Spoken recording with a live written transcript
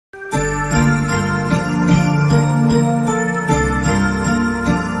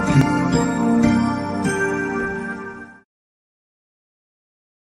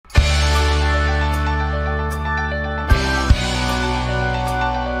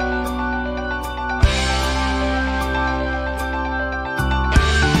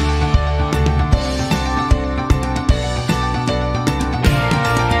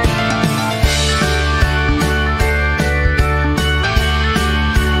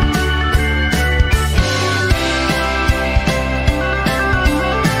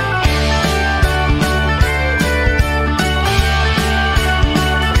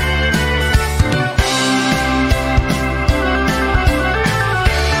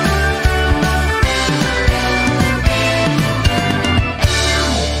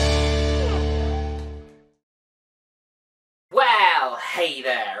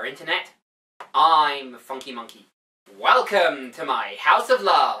I'm Funky Monkey. Welcome to my House of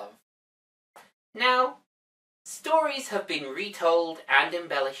Love. Now, stories have been retold and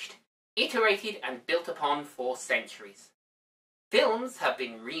embellished, iterated and built upon for centuries. Films have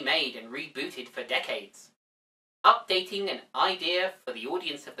been remade and rebooted for decades. Updating an idea for the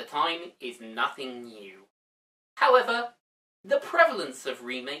audience of the time is nothing new. However, the prevalence of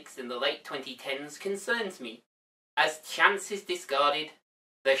remakes in the late 2010s concerns me, as chance is discarded,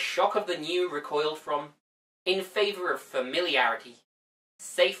 the shock of the new recoiled from, in favour of familiarity,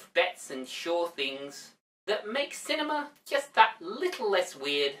 safe bets and sure things that make cinema just that little less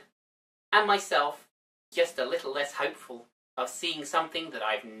weird, and myself just a little less hopeful of seeing something that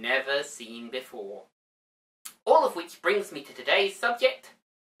I've never seen before. All of which brings me to today's subject,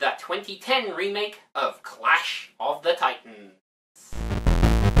 the 2010 remake of Clash of the Titans.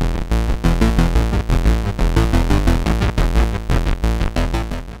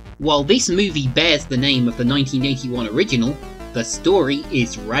 While this movie bears the name of the 1981 original, the story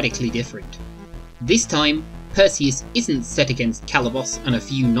is radically different. This time, Perseus isn't set against Calibos and a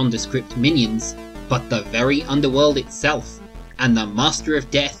few nondescript minions, but the very underworld itself, and the Master of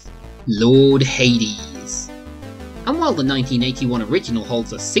Death, Lord Hades. And while the 1981 original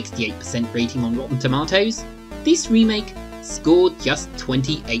holds a 68% rating on Rotten Tomatoes, this remake scored just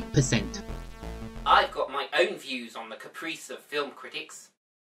 28%. I've got my own views on the caprice of film critics,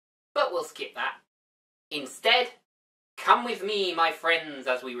 but we'll skip that. Instead, come with me, my friends,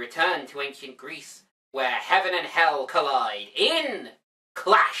 as we return to ancient Greece, where heaven and hell collide in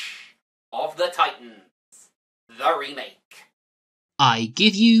Clash of the Titans, the remake. I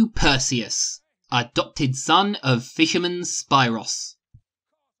give you Perseus, adopted son of fisherman Spyros,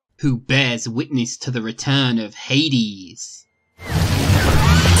 who bears witness to the return of Hades.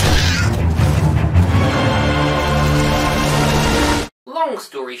 Long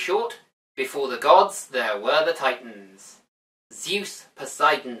story short, before the gods there were the Titans. Zeus,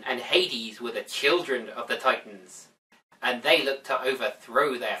 Poseidon and Hades were the children of the Titans, and they looked to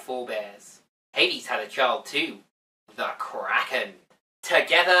overthrow their forebears. Hades had a child too, the Kraken.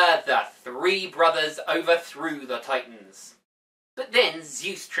 Together, the three brothers overthrew the Titans. But then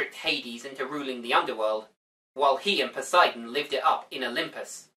Zeus tricked Hades into ruling the underworld, while he and Poseidon lived it up in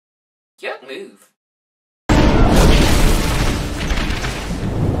Olympus. Jerk move.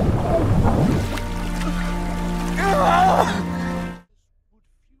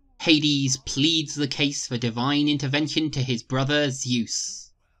 Hades pleads the case for divine intervention to his brother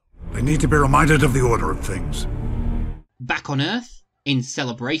Zeus. They need to be reminded of the order of things. Back on Earth, in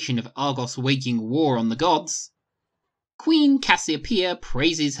celebration of Argos waging war on the gods, Queen Cassiopeia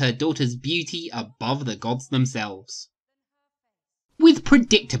praises her daughter's beauty above the gods themselves, with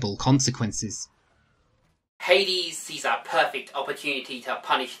predictable consequences. Hades sees a perfect opportunity to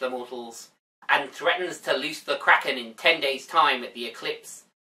punish the mortals, and threatens to loose the Kraken in 10 days' time at the eclipse,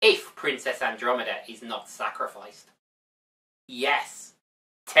 if Princess Andromeda is not sacrificed. Yes,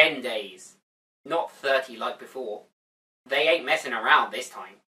 10 days, not 30 like before. They ain't messing around this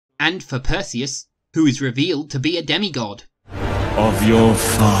time. And for Perseus, who is revealed to be a demigod. Of your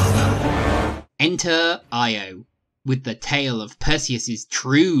father. Enter Io, with the tale of Perseus's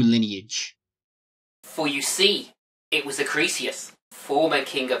true lineage. For you see, it was Acrisius, former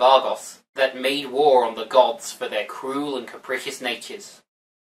king of Argos, that made war on the gods for their cruel and capricious natures.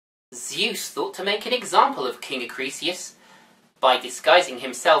 Zeus thought to make an example of King Acrisius by disguising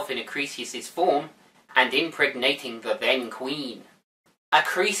himself in Acrisius's form and impregnating the then queen.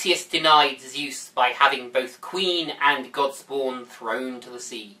 Acrisius denied Zeus by having both queen and godspawn thrown to the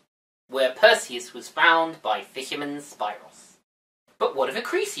sea, where Perseus was found by fisherman Spyros. But what of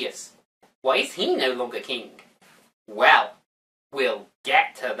Acrisius? Why is he no longer king? Well, we'll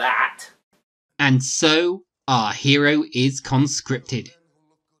get to that. And so, our hero is conscripted.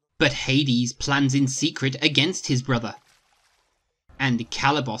 But Hades plans in secret against his brother, and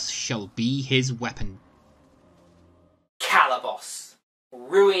Calibos shall be his weapon. Calibos,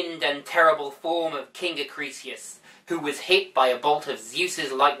 ruined and terrible form of King Acrisius, who was hit by a bolt of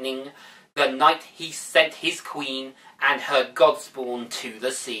Zeus's lightning the night he sent his queen and her godspawn to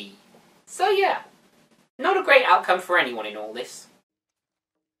the sea. So yeah, not a great outcome for anyone in all this.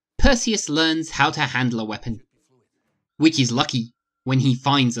 Perseus learns how to handle a weapon, which is lucky when he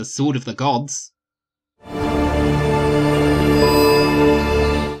finds a sword of the gods.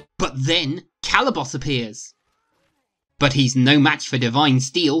 But then Calibos appears. But he's no match for divine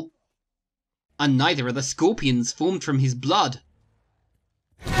steel, and neither are the scorpions formed from his blood.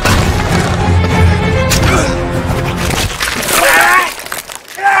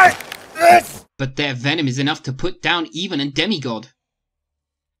 But their venom is enough to put down even a demigod.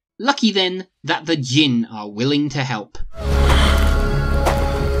 Lucky then that the Jinn are willing to help.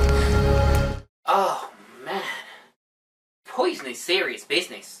 Oh man, poison is serious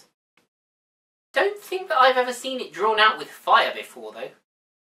business. Don't think that I've ever seen it drawn out with fire before though.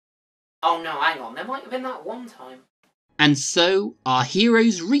 Oh no, hang on, there might have been that one time. And so our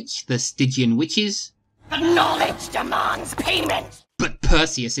heroes reach the Stygian witches. The knowledge demands payment! But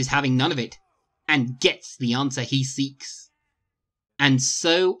Perseus is having none of it, and gets the answer he seeks. And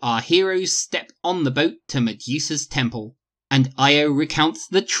so our heroes step on the boat to Medusa's temple, and Io recounts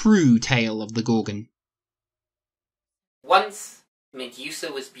the true tale of the Gorgon. Once,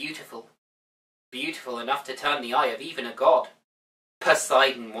 Medusa was beautiful. Beautiful enough to turn the eye of even a god.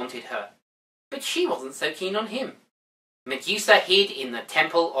 Poseidon wanted her, but she wasn't so keen on him. Medusa hid in the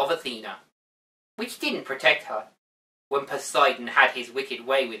temple of Athena, which didn't protect her. When Poseidon had his wicked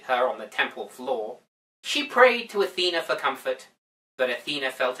way with her on the temple floor, she prayed to Athena for comfort, but Athena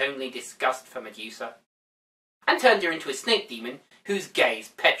felt only disgust for Medusa, and turned her into a snake demon whose gaze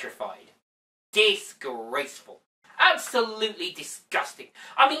petrified. Disgraceful. Absolutely disgusting.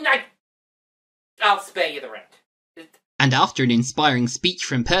 I mean, I'll spare you the rent. And after an inspiring speech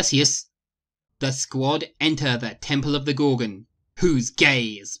from Perseus, the squad enter the Temple of the Gorgon, whose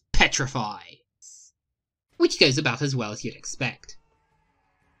gaze petrifies. Which goes about as well as you'd expect.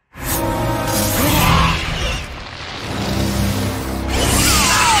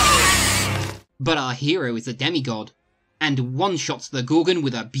 But our hero is a demigod, and one-shots the Gorgon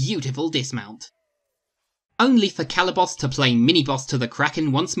with a beautiful dismount. Only for Calibos to play mini-boss to the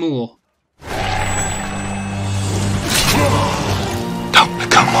Kraken once more. Don't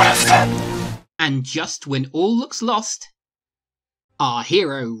become one of them. And just when all looks lost, our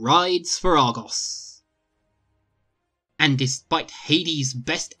hero rides for Argos. And despite Hades'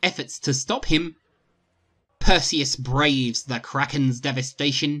 best efforts to stop him, Perseus braves the Kraken's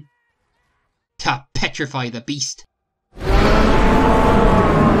devastation to petrify the beast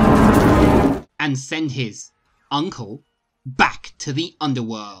and send his uncle back to the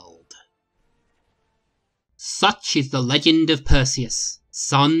underworld. Such is the legend of Perseus,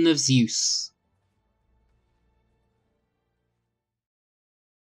 son of Zeus.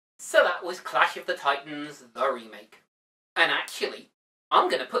 So that was Clash of the Titans, the remake. And actually, I'm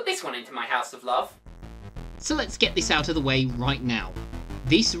going to put this one into my House of Love. So let's get this out of the way right now.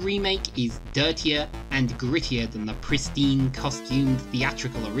 This remake is dirtier and grittier than the pristine, costumed,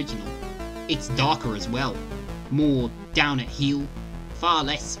 theatrical original. It's darker as well, more down at heel, far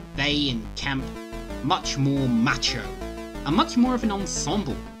less fey and camp, much more macho, and much more of an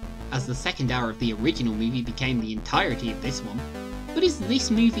ensemble, as the second hour of the original movie became the entirety of this one. But is this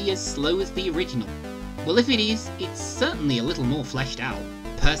movie as slow as the original? Well, if it is, it's certainly a little more fleshed out.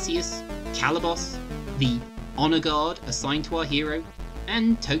 Perseus, Calibos, the honour guard assigned to our hero,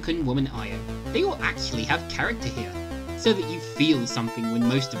 and token woman Io. They all actually have character here, so that you feel something when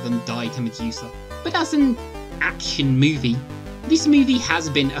most of them die to Medusa. But as an action movie, this movie has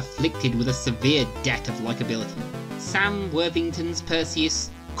been afflicted with a severe debt of likability. Sam Worthington's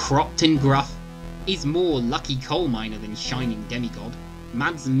Perseus, cropped and gruff, is more lucky coal miner than shining demigod.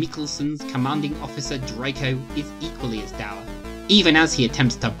 Mads Mikkelsen's commanding officer Draco is equally as dour, even as he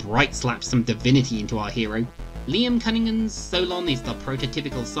attempts to bright slap some divinity into our hero. Liam Cunningham's Solon is the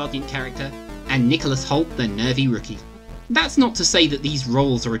prototypical sergeant character, and Nicholas Hoult the nervy rookie. That's not to say that these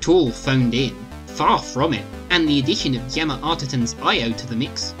roles are at all phoned in, far from it, and the addition of Gemma Arterton's Io to the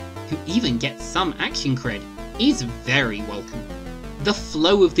mix, who even gets some action cred, is very welcome. The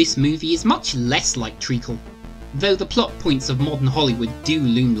flow of this movie is much less like Treacle, though the plot points of modern Hollywood do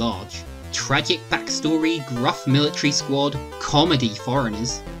loom large. Tragic backstory, gruff military squad, comedy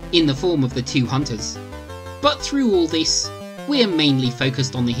foreigners, in the form of the two hunters. But through all this, we're mainly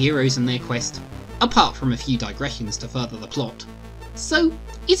focused on the heroes and their quest, apart from a few digressions to further the plot. So,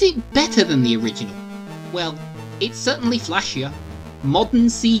 is it better than the original? Well, it's certainly flashier. Modern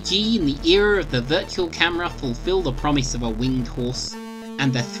CG in the era of the virtual camera fulfill the promise of a winged horse,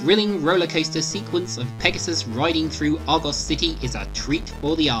 and the thrilling rollercoaster sequence of Pegasus riding through Argos City is a treat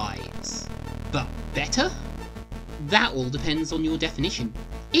for the eyes. But better? That all depends on your definition.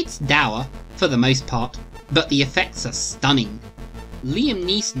 It's dour, for the most part, but the effects are stunning. Liam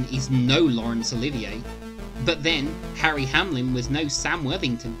Neeson is no Laurence Olivier, but then Harry Hamlin was no Sam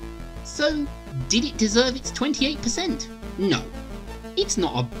Worthington. So, did it deserve its 28%? No. It's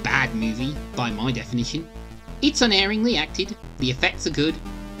not a bad movie, by my definition. It's unerringly acted, the effects are good,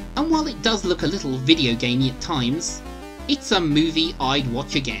 and while it does look a little video gamey at times, it's a movie I'd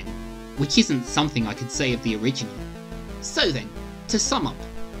watch again, which isn't something I could say of the original. So then, to sum up,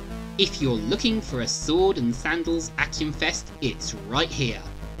 if you're looking for a sword and sandals action fest, it's right here.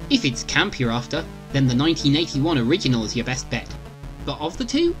 If it's camp you're after, then the 1981 original is your best bet. But of the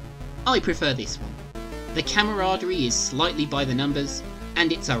two, I prefer this one. The camaraderie is slightly by the numbers,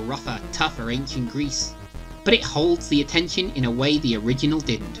 and it's a rougher, tougher ancient Greece. But it holds the attention in a way the original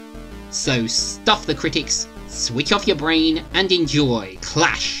didn't. So stuff the critics, switch off your brain, and enjoy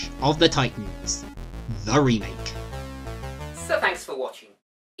Clash of the Titans, the remake. So thanks for watching.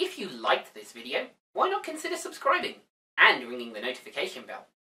 If you liked this video, why not consider subscribing and ringing the notification bell?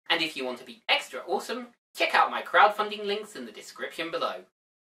 And if you want to be extra awesome, check out my crowdfunding links in the description below.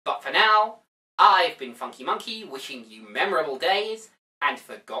 But for now, I've been Funky Monkey, wishing you memorable days and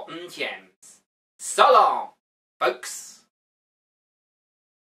forgotten gems. So long, folks!